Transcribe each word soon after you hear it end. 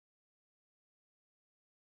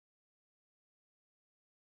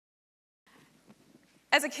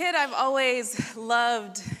As a kid, I've always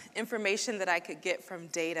loved information that I could get from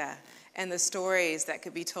data and the stories that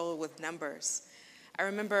could be told with numbers. I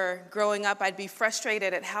remember growing up, I'd be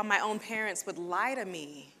frustrated at how my own parents would lie to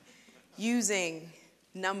me using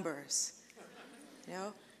numbers. You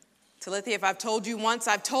know, Talithia, if I've told you once,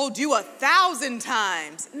 I've told you 1,000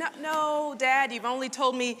 times. No, Dad, you've only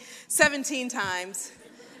told me 17 times,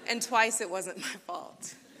 and twice it wasn't my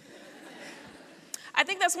fault. I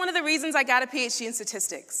think that's one of the reasons I got a PhD in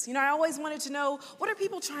statistics. You know, I always wanted to know, what are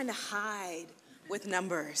people trying to hide with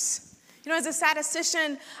numbers? You know, as a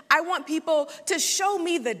statistician, I want people to show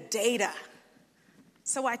me the data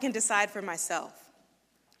so I can decide for myself.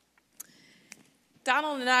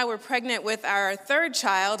 Donald and I were pregnant with our third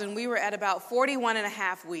child, and we were at about 41 and a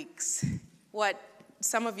half weeks, what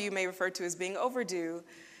some of you may refer to as being overdue.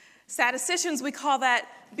 Statisticians, we call that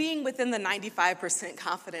being within the 95%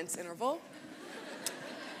 confidence interval.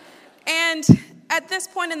 And at this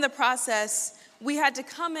point in the process, we had to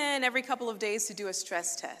come in every couple of days to do a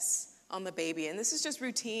stress test on the baby. And this is just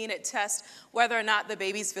routine. It tests whether or not the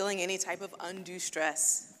baby's feeling any type of undue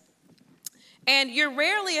stress. And you're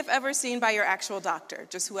rarely, if ever, seen by your actual doctor,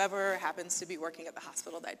 just whoever happens to be working at the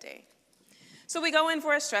hospital that day. So we go in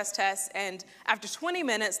for a stress test, and after 20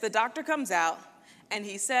 minutes, the doctor comes out, and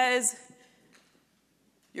he says,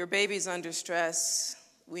 "Your baby's under stress.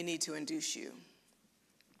 We need to induce you."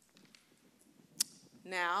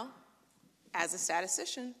 Now, as a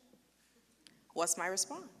statistician, what's my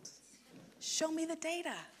response? Show me the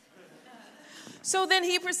data. So then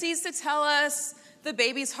he proceeds to tell us the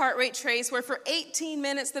baby's heart rate trace, where for 18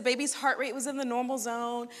 minutes the baby's heart rate was in the normal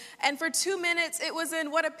zone, and for 2 minutes it was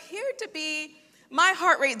in what appeared to be my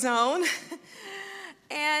heart rate zone.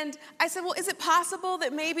 And I said, well, is it possible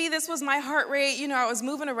that maybe this was my heart rate? You know, I was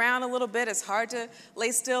moving around a little bit. It's hard to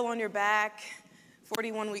lay still on your back.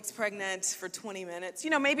 41 weeks pregnant for 20 minutes.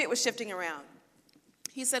 You know, maybe it was shifting around.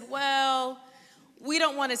 He said, well, we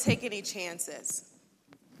don't want to take any chances.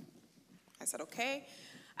 I said, okay.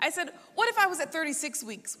 I said, what if I was at 36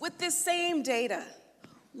 weeks with this same data?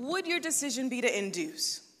 Would your decision be to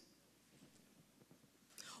induce?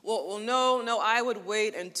 Well, no, I would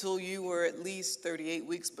wait until you were at least 38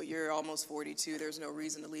 weeks, but you're almost 42. There's no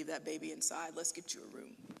reason to leave that baby inside. Let's get you a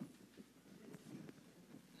room.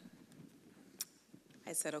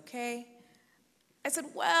 I said, okay. I said,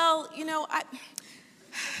 well, you know,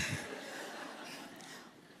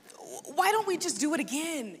 why don't we just do it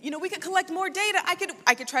again? You know, we could collect more data.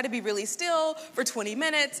 I could try to be really still for 20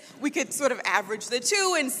 minutes. We could sort of average the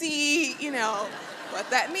two and see, you know, what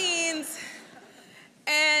that means.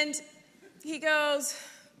 And he goes,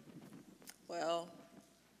 well,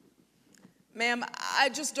 ma'am, I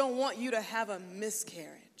just don't want you to have a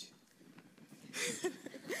miscarriage.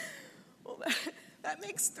 Well, that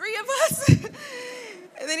makes 3 of us.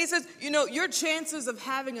 And then he says, you know, your chances of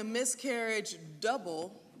having a miscarriage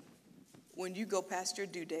double when you go past your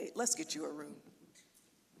due date. Let's get you a room.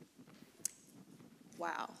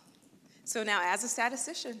 Wow. So now, as a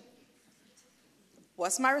statistician,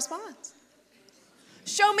 what's my response?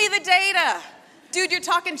 Show me the data. Dude, you're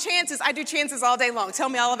talking chances. I do chances all day long. Tell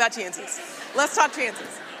me all about chances. Let's talk chances.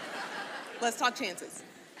 Let's talk chances.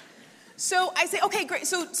 So I say, okay, great.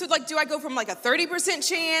 So like, do I go from like a 30%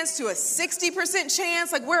 chance to a 60%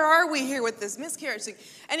 chance? Like, where are we here with this miscarriage thing?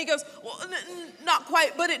 And he goes, well, not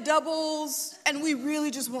quite, but it doubles. And we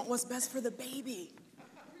really just want what's best for the baby.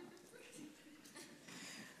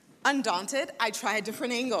 Undaunted, I tried a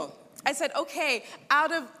different angle. I said, okay,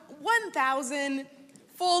 out of 1,000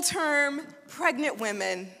 full-term pregnant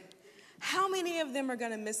women, how many of them are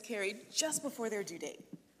going to miscarry just before their due date?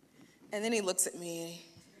 And then he looks at me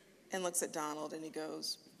and looks at Donald, and he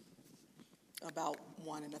goes, about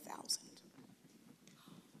 1 in 1,000.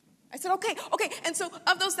 I said, okay. And so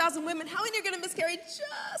of those 1,000 women, how many are going to miscarry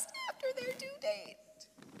just after their due date?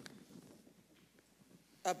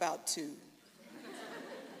 About 2.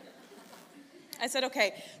 I said,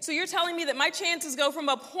 okay, so you're telling me that my chances go from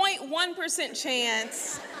a 0.1%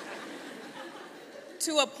 chance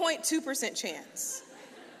to a 0.2% chance.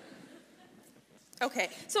 Okay,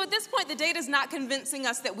 so at this point, the data is not convincing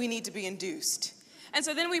us that we need to be induced. And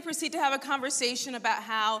so then we proceed to have a conversation about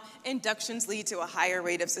how inductions lead to a higher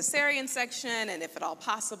rate of cesarean section, and if at all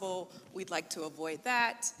possible, we'd like to avoid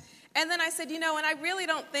that. And then I said, you know, and I really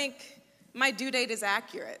don't think my due date is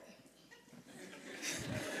accurate.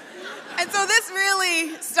 And so this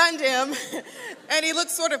really stunned him, and he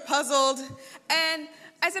looked sort of puzzled. And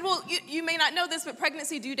I said, well, you may not know this, but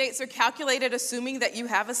pregnancy due dates are calculated assuming that you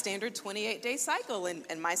have a standard 28-day cycle,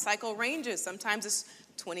 and my cycle ranges. Sometimes it's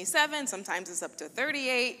 27, sometimes it's up to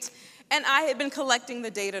 38, and I had been collecting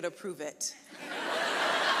the data to prove it.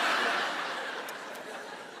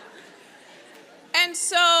 And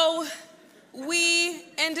so we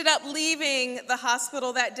ended up leaving the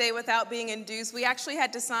hospital that day without being induced. We actually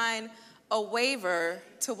had to sign a waiver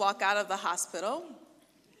to walk out of the hospital.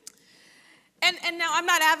 And now I'm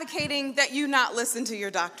not advocating that you not listen to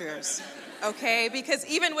your doctors, okay? Because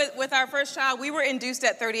even with our first child, we were induced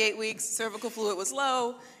at 38 weeks. Cervical fluid was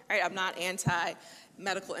low, right? I'm not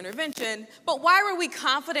anti-medical intervention. But why were we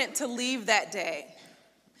confident to leave that day?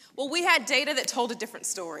 Well, we had data that told a different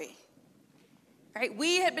story, right?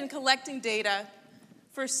 We had been collecting data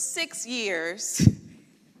for 6 years.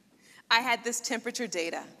 I had this temperature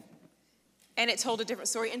data, and it told a different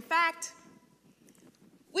story. In fact,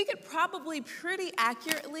 we could probably pretty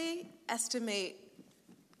accurately estimate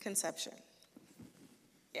conception.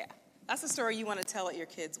 Yeah, that's a story you want to tell at your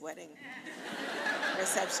kid's wedding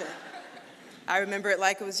reception. I remember it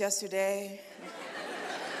like it was yesterday.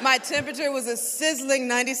 My temperature was a sizzling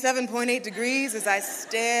 97.8 degrees as I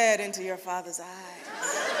stared into your father's eyes.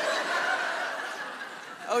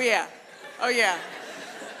 Oh yeah, oh yeah.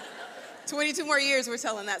 22 more years we're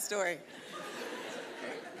telling that story.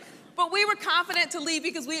 But we were confident to leave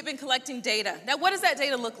because we had been collecting data. Now, what does that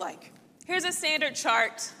data look like? Here's a standard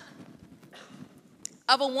chart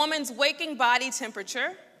of a woman's waking body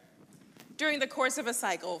temperature during the course of a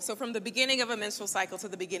cycle. So from the beginning of a menstrual cycle to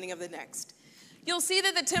the beginning of the next. You'll see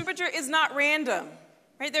that the temperature is not random,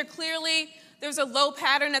 right? There's a low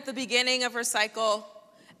pattern at the beginning of her cycle,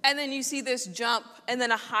 and then you see this jump, and then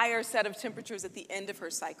a higher set of temperatures at the end of her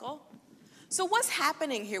cycle. So what's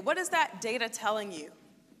happening here? What is that data telling you?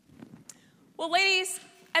 Well, ladies,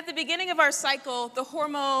 at the beginning of our cycle, the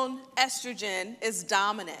hormone estrogen is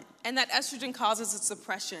dominant, and that estrogen causes a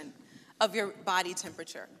suppression of your body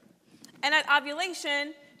temperature. And at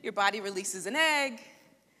ovulation, your body releases an egg,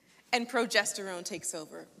 and progesterone takes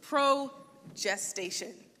over.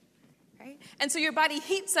 Progestation, right? And so your body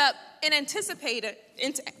heats up in anticipation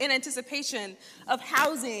of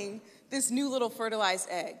housing this new little fertilized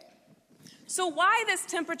egg. So why this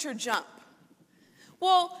temperature jump?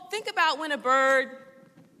 Well, think about when a bird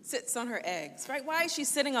sits on her eggs, right? Why is she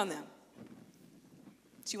sitting on them?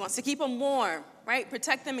 She wants to keep them warm, right?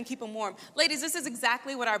 Protect them and keep them warm. Ladies, this is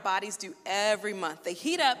exactly what our bodies do every month. They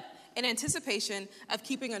heat up in anticipation of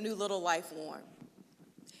keeping a new little life warm.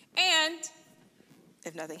 And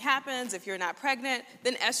if nothing happens, if you're not pregnant,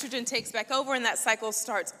 then estrogen takes back over and that cycle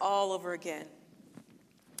starts all over again.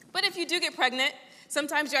 But if you do get pregnant,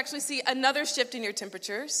 sometimes you actually see another shift in your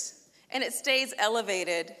temperatures, and it stays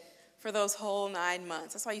elevated for those whole 9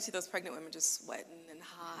 months. That's why you see those pregnant women just sweating and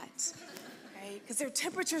hot, right? Because their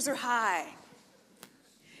temperatures are high.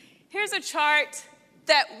 Here's a chart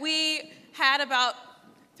that we had about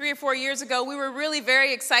 3 or 4 years ago. We were really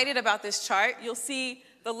very excited about this chart. You'll see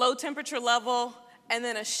the low temperature level and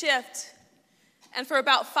then a shift. And for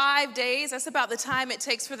about 5 days, that's about the time it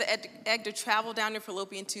takes for the egg to travel down your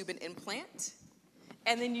fallopian tube and implant.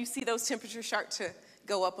 And then you see those temperatures start to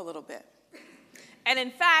go up a little bit. And in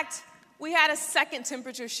fact, we had a second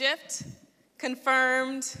temperature shift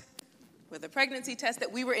confirmed with a pregnancy test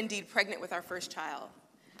that we were indeed pregnant with our first child.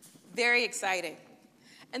 Very exciting.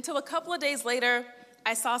 Until a couple of days later,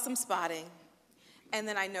 I saw some spotting, and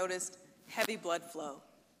then I noticed heavy blood flow.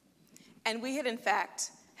 And we had, in fact,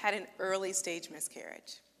 had an early stage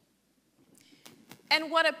miscarriage. And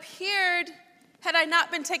what appeared, had I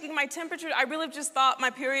not been taking my temperature, I really just thought my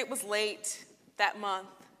period was late that month.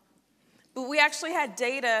 But we actually had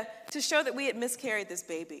data to show that we had miscarried this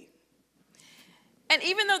baby. And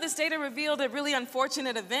even though this data revealed a really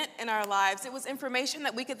unfortunate event in our lives, it was information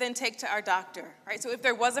that we could then take to our doctor, right? So if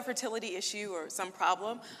there was a fertility issue or some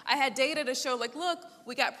problem, I had data to show, like, look,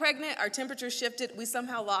 we got pregnant, our temperature shifted, we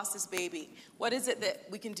somehow lost this baby. What is it that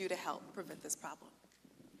we can do to help prevent this problem?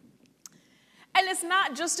 And it's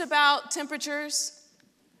not just about temperatures,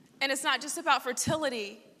 and it's not just about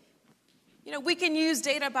fertility. You know, we can use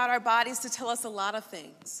data about our bodies to tell us a lot of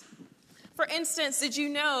things. For instance, did you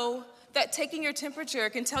know that taking your temperature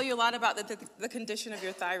can tell you a lot about the condition of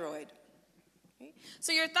your thyroid? Okay?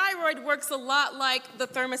 So your thyroid works a lot like the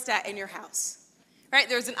thermostat in your house, right?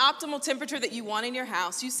 There's an optimal temperature that you want in your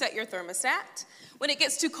house. You set your thermostat. When it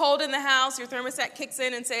gets too cold in the house, your thermostat kicks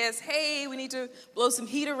in and says, hey, we need to blow some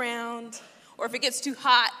heat around. Or if it gets too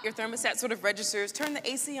hot, your thermostat sort of registers, turn the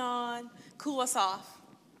AC on, cool us off.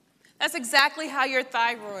 That's exactly how your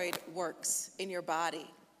thyroid works in your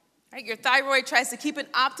body. Right? Your thyroid tries to keep an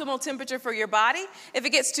optimal temperature for your body. If it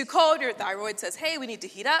gets too cold, your thyroid says, hey, we need to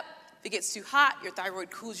heat up. If it gets too hot, your thyroid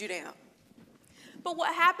cools you down. But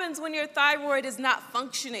what happens when your thyroid is not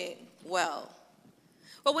functioning well?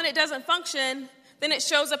 Well, when it doesn't function, then it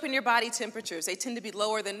shows up in your body temperatures. They tend to be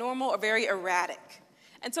lower than normal or very erratic.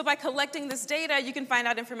 And so by collecting this data, you can find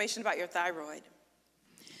out information about your thyroid.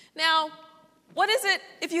 Now, what is it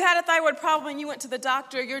if you had a thyroid problem and you went to the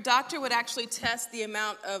doctor? Your doctor would actually test the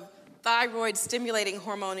amount of thyroid-stimulating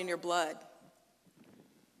hormone in your blood.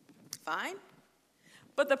 Fine.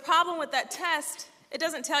 But the problem with that test, it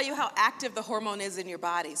doesn't tell you how active the hormone is in your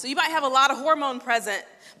body. So you might have a lot of hormone present,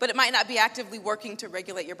 but it might not be actively working to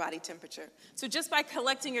regulate your body temperature. So just by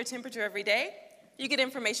collecting your temperature every day, you get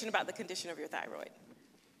information about the condition of your thyroid.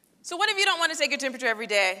 So what if you don't want to take your temperature every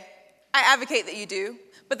day? I advocate that you do,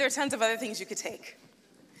 but there are tons of other things you could take.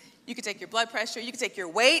 You could take your blood pressure, you could take your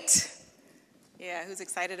weight. Yeah, who's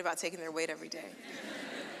excited about taking their weight every day?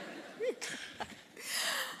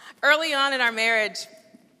 Early on in our marriage,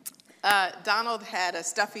 Donald had a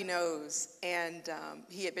stuffy nose, and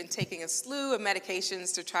he had been taking a slew of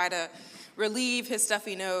medications to try to relieve his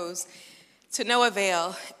stuffy nose, to no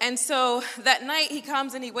avail. And so that night he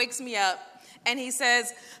comes and he wakes me up, and he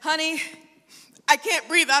says, "Honey, I can't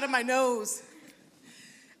breathe out of my nose."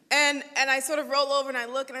 And I sort of roll over and I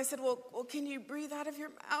look and I said, well, can you breathe out of your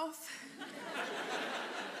mouth?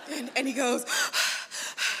 And he goes,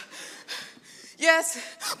 "Yes,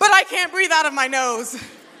 but I can't breathe out of my nose."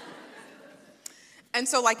 And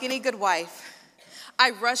so like any good wife,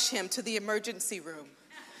 I rush him to the emergency room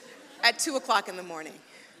at 2 o'clock in the morning.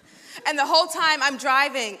 And the whole time I'm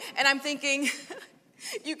driving and I'm thinking,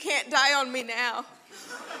 you can't die on me now.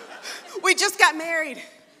 We just got married.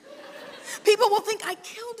 People will think I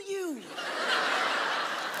killed you.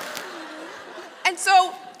 And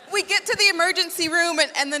so we get to the emergency room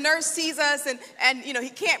and the nurse sees us and he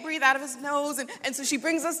can't breathe out of his nose. And so she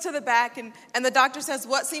brings us to the back and the doctor says,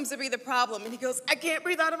 "What seems to be the problem?" And he goes, "I can't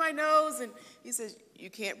breathe out of my nose." And he says, "You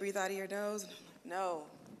can't breathe out of your nose?" And I'm like, "No,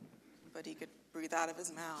 but he could breathe out of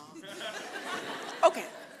his mouth." Okay.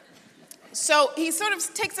 So he sort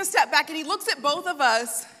of takes a step back and he looks at both of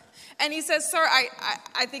us and he says, "Sir,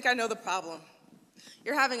 I think I know the problem.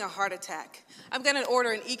 You're having a heart attack. I'm going to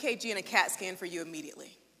order an EKG and a CAT scan for you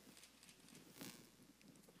immediately."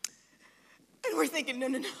 And we're thinking,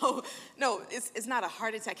 no, it's not a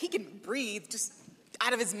heart attack. He can breathe just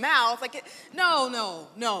out of his mouth. No.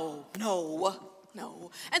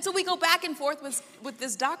 And so we go back and forth with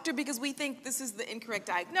this doctor because we think this is the incorrect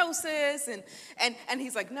diagnosis. And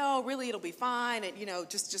he's like, "No, really, it'll be fine. And,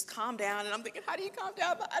 just calm down." And I'm thinking, how do you calm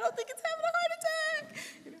down? But I don't think it's having a heart attack.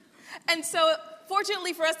 And so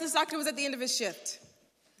fortunately for us, this doctor was at the end of his shift.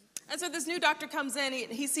 And so this new doctor comes in.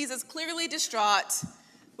 He sees us clearly distraught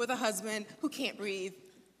with a husband who can't breathe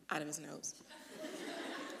out of his nose.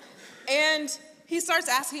 And he starts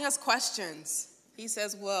asking us questions. He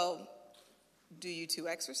says, "Well, do you two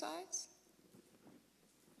exercise?"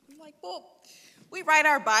 I'm like, "Well, we ride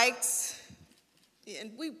our bikes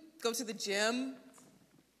and we go to the gym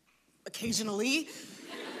occasionally.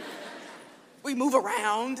 We move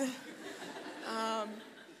around."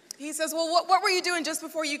 He says, "Well, what were you doing just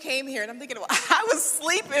before you came here?" And I'm thinking, well, I was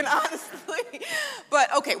sleeping, honestly.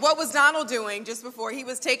 But okay, what was Donald doing just before he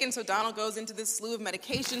was taken? So Donald goes into this slew of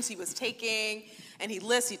medications he was taking, and he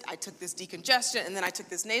lists, I took this decongestant, and then I took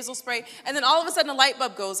this nasal spray, and then all of a sudden a light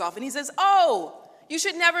bulb goes off, and he says, "Oh, you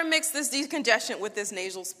should never mix this decongestant with this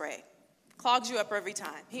nasal spray. Clogs you up every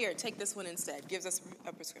time. Here, take this one instead." Gives us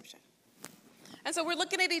a prescription. And so we're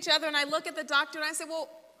looking at each other, and I look at the doctor, and I say,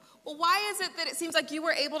 well, why is it that it seems like you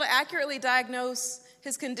were able to accurately diagnose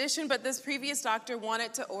his condition, but this previous doctor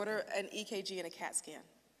wanted to order an EKG and a CAT scan?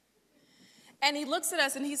 And he looks at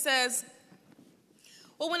us and he says,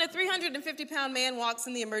 "Well, when a 350-pound man walks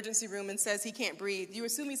in the emergency room and says he can't breathe, you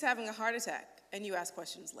assume he's having a heart attack, and you ask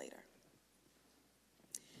questions later."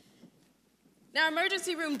 Now,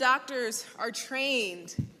 emergency room doctors are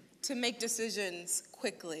trained to make decisions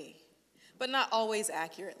quickly, but not always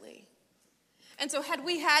accurately. And so had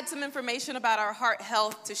we had some information about our heart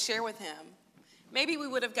health to share with him, maybe we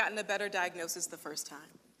would have gotten a better diagnosis the first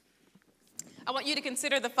time. I want you to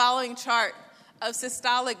consider the following chart of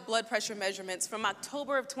systolic blood pressure measurements from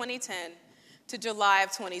October of 2010 to July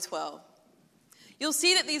of 2012. You'll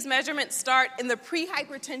see that these measurements start in the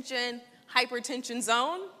pre-hypertension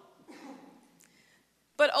zone,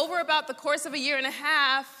 but over about the course of a year and a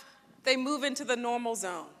half, they move into the normal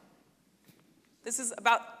zone. This is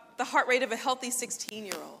about the heart rate of a healthy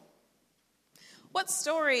 16-year-old. What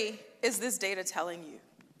story is this data telling you?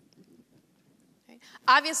 Okay.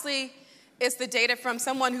 Obviously, it's the data from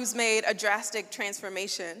someone who's made a drastic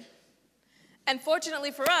transformation. And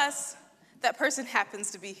fortunately for us, that person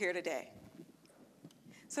happens to be here today.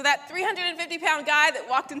 So that 350-pound guy that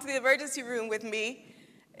walked into the emergency room with me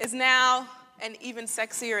is now an even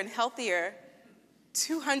sexier and healthier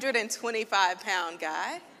 225-pound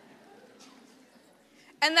guy.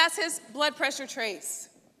 And that's his blood pressure trace.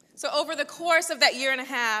 So over the course of that year and a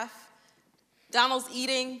half, Donald's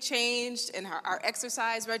eating changed and our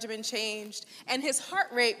exercise regimen changed, and his heart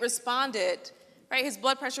rate responded, right? His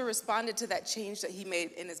blood pressure responded to that change that he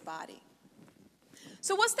made in his body.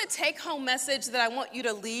 So what's the take-home message that I want you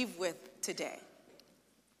to leave with today?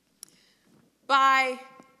 By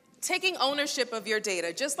taking ownership of your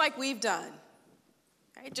data, just like we've done,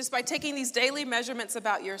 right? Just by taking these daily measurements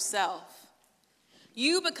about yourself,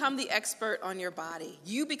 you become the expert on your body.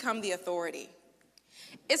 You become the authority.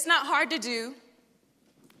 It's not hard to do.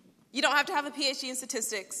 You don't have to have a PhD in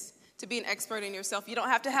statistics to be an expert in yourself. You don't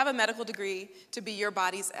have to have a medical degree to be your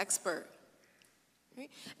body's expert. Right?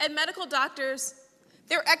 And medical doctors,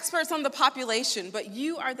 they're experts on the population, but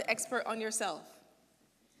you are the expert on yourself.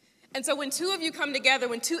 And so when two of you come together,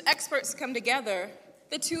 when two experts come together,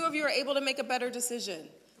 the two of you are able to make a better decision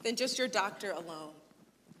than just your doctor alone.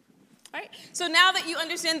 Right? So now that you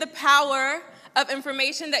understand the power of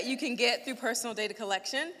information that you can get through personal data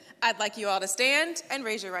collection, I'd like you all to stand and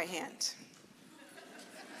raise your right hand.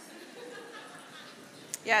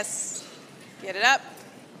 Yes, get it up.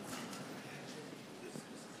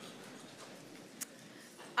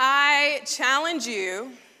 I challenge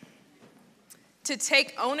you to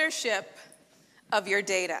take ownership of your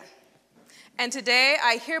data. And today,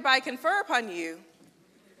 I hereby confer upon you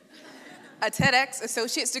a TEDx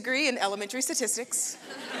associate's degree in elementary statistics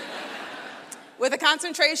with a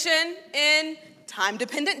concentration in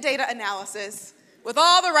time-dependent data analysis with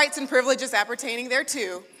all the rights and privileges appertaining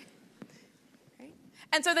thereto. Okay?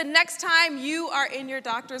 And so the next time you are in your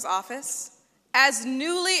doctor's office as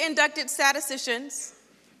newly inducted statisticians,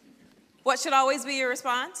 what should always be your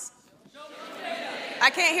response? Show me the data. I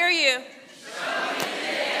can't hear you. Show me the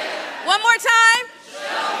data. One more time.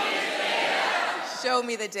 Show me the data. Show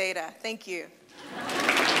me the data. Thank you.